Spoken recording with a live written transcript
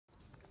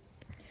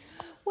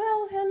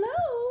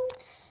hello.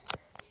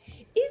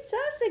 It's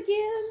us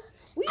again.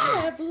 We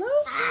have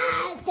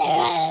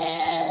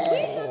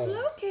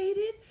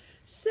located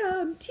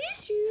some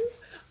tissue,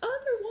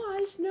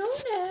 otherwise known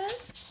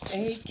as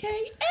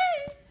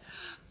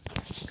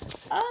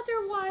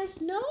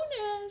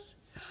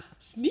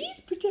sneeze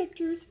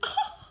protectors.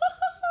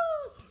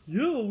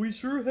 Yeah, we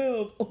sure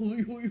have. So I'm going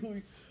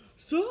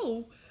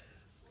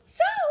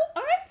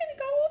to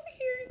go over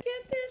here and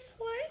get this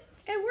one,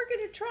 and we're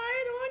going to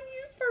try it on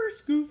you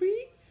first,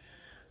 Goofy.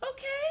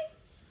 Okay?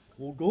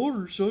 Well,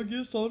 gosh, I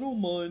guess I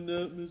don't mind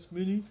that, Miss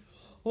Minnie.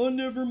 I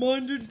never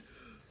minded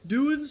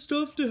doing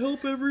stuff to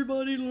help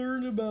everybody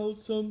learn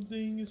about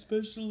something,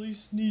 especially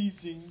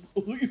sneezing.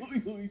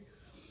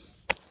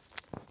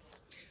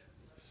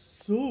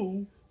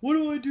 So, what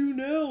do I do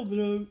now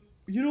that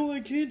I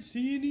can't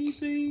see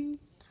anything?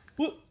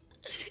 What?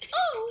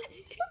 Oh,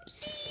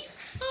 oopsie.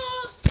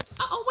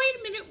 Wait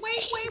a minute.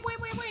 Wait.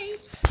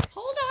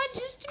 Hold on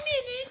just a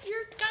minute.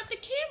 You've got the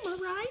camera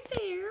right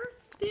there.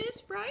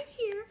 This right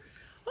here.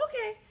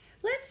 Okay,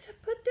 let's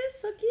put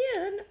this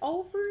again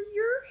over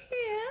your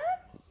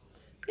head.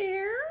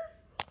 There.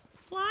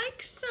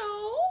 Like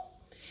so.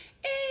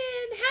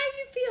 And how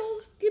you feel,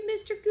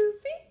 Mr.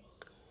 Goofy?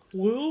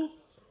 Well,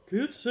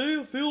 can't say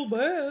I feel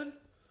bad.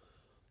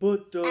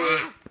 But,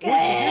 once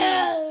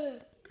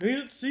again,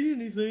 can't see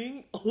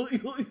anything. But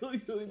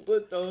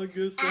I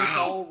guess that's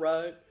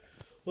alright.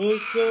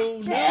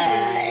 So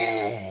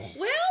now...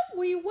 Well,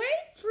 we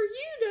wait for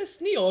you to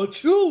sneeze.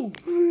 Achoo!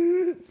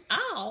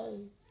 Ow.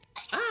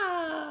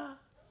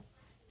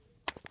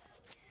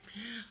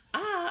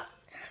 Oh.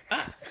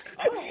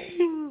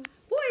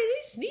 Boy,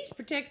 these sneeze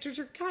protectors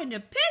are kind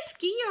of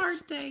pesky,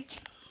 aren't they?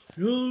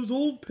 Yeah, those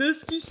old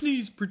pesky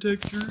sneeze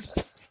protectors.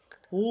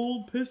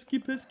 Old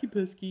pesky.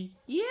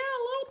 Yeah,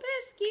 a little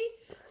pesky.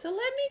 So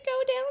let me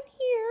go down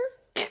here.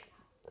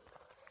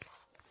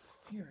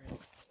 Here.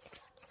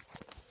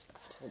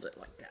 Hold it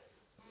like that.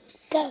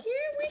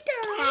 Here we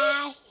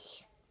go.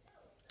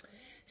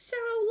 So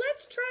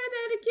let's try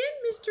that again,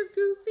 Mr.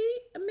 Goofy.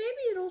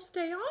 Maybe it'll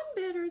stay on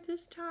better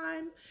this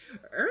time.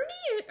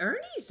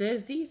 Ernie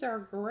says these are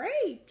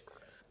great,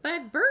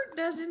 but Bert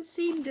doesn't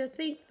seem to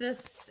think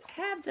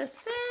have the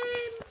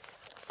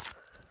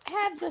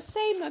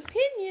same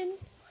opinion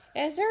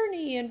as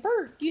Ernie and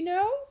Bert, you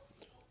know?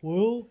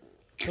 Well,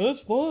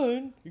 that's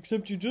fine,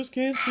 except you just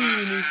can't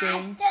see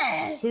anything.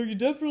 So you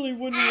definitely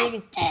wouldn't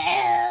want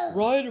to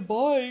ride a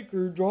bike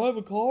or drive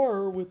a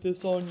car with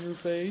this on your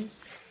face.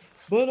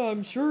 But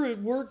I'm sure it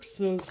works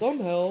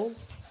somehow.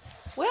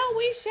 Well,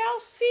 we shall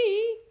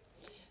see.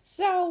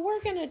 So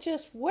we're going to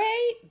just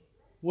wait.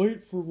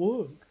 Wait for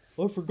what?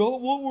 I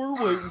forgot what we're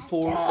waiting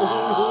for.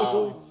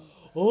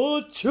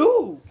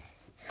 Achoo!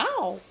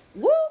 Oh,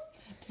 whoop.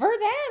 For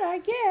that, I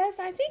guess.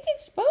 I think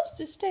it's supposed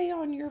to stay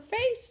on your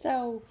face,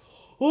 though.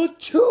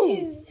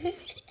 Achoo!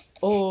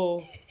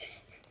 Oh,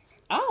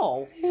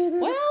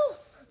 well.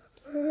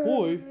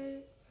 Boy,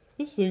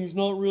 this thing's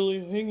not really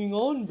hanging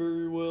on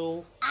very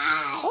well.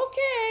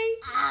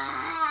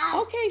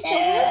 Okay, so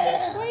we'll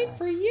just wait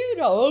for you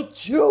to...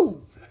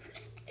 Achoo!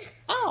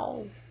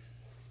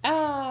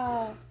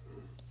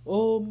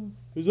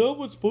 Is that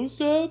what's supposed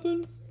to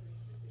happen?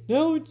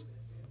 Now it's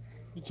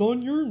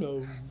on your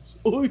nose.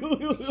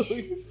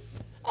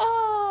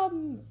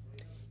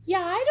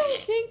 Yeah, I don't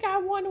think I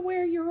want to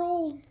wear your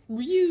old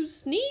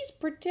used sneeze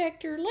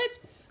protector. Let's...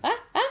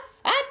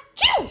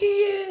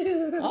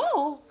 Achoo!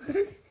 Oh,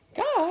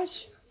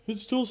 gosh.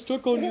 It's still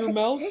stuck on your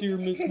mouse here,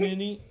 Miss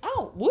Minnie.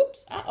 Oh,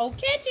 whoops. Uh-oh,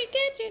 catch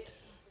it.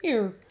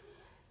 Here,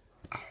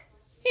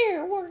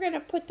 we're going to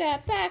put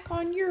that back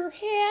on your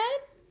head.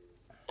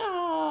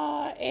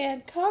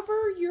 And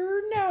cover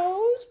your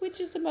nose, which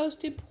is the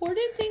most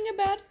important thing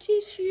about a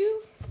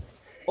tissue.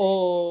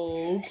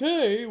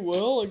 Okay,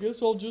 well, I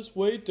guess I'll just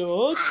wait to...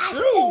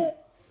 Achoo!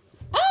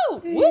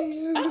 Oh,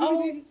 whoops.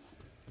 Uh-oh.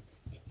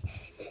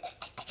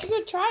 I'm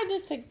going to try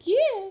this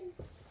again.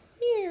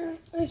 Here.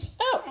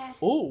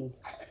 Oh,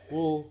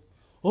 well,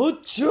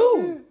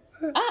 achoo!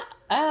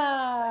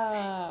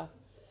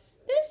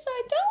 This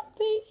I don't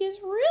think is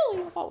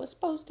really what was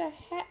supposed to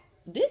happen.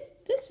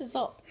 This is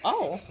a...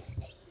 Oh.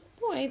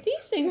 Boy,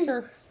 these things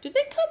are... Do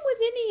they come with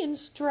any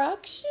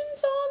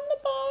instructions on the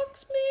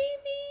box,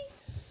 maybe?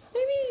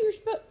 Maybe you're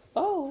supposed...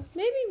 Oh,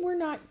 maybe we're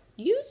not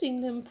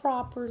using them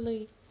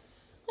properly.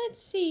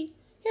 Let's see.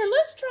 Here,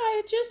 let's try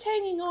it just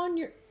hanging on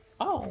your...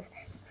 Oh.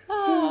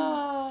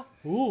 Oh.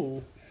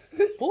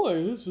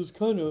 Boy, this is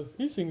kind of...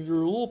 These things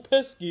are a little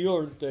pesky,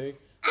 aren't they?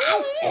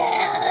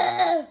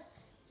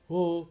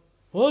 Oh.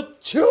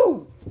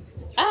 Achoo!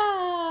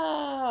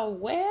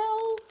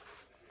 Well...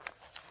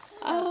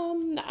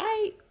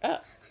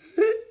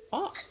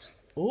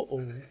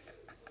 Uh-oh.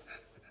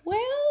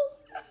 Well,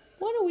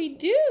 what do we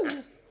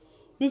do?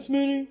 Miss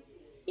Minnie?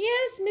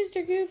 Yes,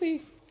 Mr.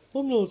 Goofy.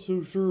 I'm not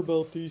so sure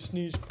about these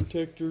sneeze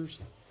protectors.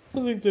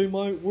 I think they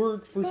might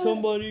work for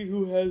somebody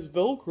who has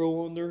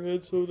Velcro on their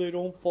head so they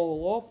don't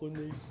fall off when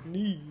they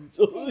sneeze.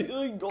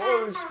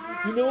 Gosh,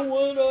 you know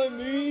what I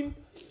mean?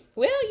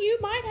 Well, you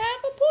might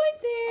have a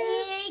point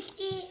there.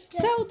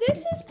 So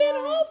this has been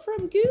all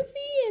from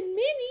Goofy and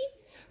Minnie,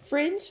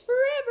 friends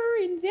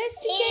forever,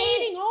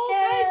 investigating all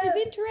kinds of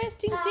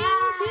interesting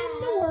things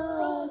in the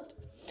world.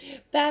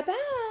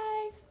 Bye-bye.